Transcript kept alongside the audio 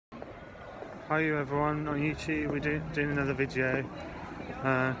Hi everyone on YouTube, we're doing another video.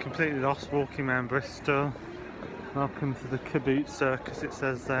 Completely lost walking around Bristol. Welcome to the Caboot Circus, it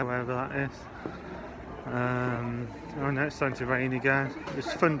says there, wherever that is. I know it's starting to rain again. It was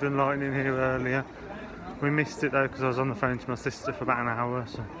thunder and lightning here earlier. We missed it though because I was on the phone to my sister for about an hour.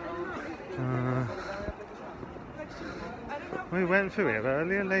 So we went through here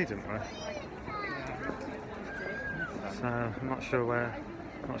earlier, didn't we? So I'm not sure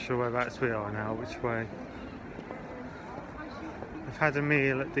whereabouts we are now, which way. I've had a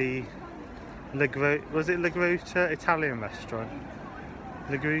meal at the was it La Gruta Italian restaurant?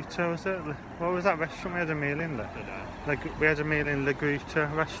 La Gruta, was it? What was that restaurant we had a meal in there? We had a meal in La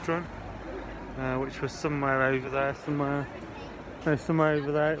Gruta restaurant, which was somewhere over there, somewhere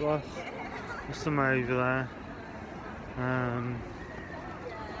over there it was. It was somewhere over there. I'm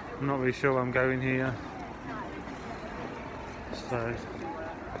not really sure where I'm going here. So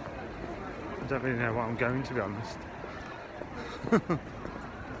I don't really know what I'm going, to be honest.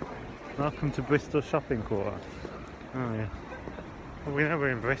 Welcome to Bristol shopping quarter. Oh yeah. Well, we know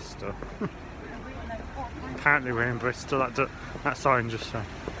we're in Bristol. Apparently we're in Bristol, that sign just said.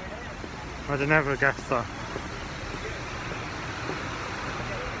 I'd have never guessed that.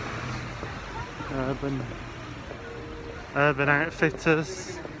 Urban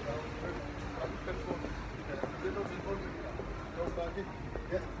Outfitters.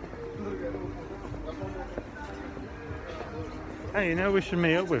 Hey, you know we should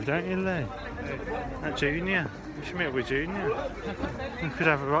meet up with, don't you, Lee? At Junior. We should meet up with Junior. We could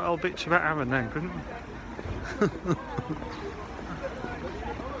have a right old bitch about Aaron then, couldn't we?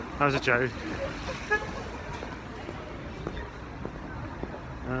 That was a joke.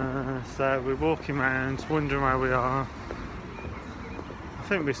 So we're walking around, wondering where we are. I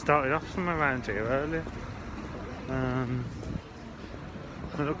think we started off somewhere around here earlier.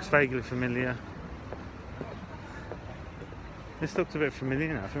 It looks vaguely familiar. This looks a bit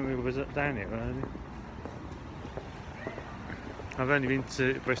familiar now. I think we was down here earlier. I've only been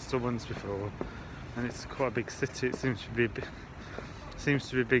to Bristol once before, and it's quite a big city. It seems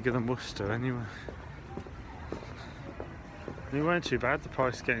to be bigger than Worcester anyway. And it weren't too bad. The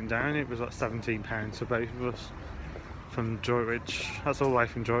price getting down. It was like £17 for both of us from Droitwich. That's all the way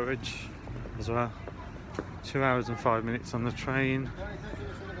from Droitwich as well. 2 hours and 5 minutes on the train.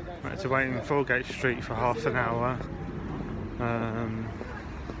 We had to wait in Foregate Street for half an hour.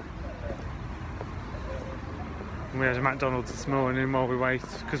 We had a McDonald's this morning while we waited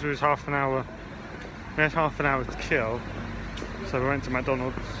because we had half an hour to kill, so we went to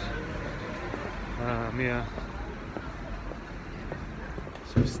McDonald's. Yeah,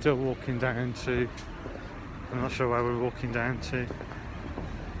 so we're still walking down to, I'm not sure where we're walking down to.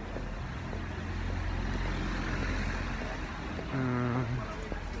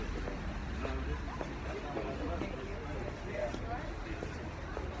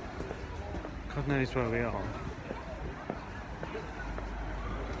 God knows where we are.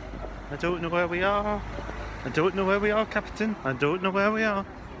 I don't know where we are. I don't know where we are, Captain. I don't know where we are.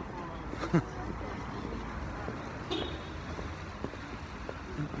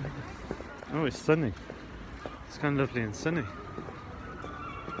 Oh, it's sunny. It's kind of lovely and sunny.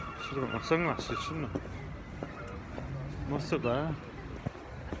 Should have got my sunglasses, shouldn't I? What's up there?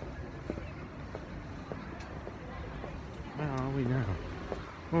 Where are we now?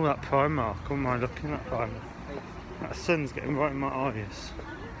 Oh, that Primark. Oh my, looking at that Primark. That sun's getting right in my eyes.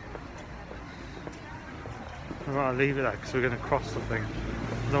 Alright, I'll leave it there because we're going to cross the thing.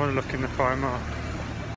 I don't want to look in the Primark.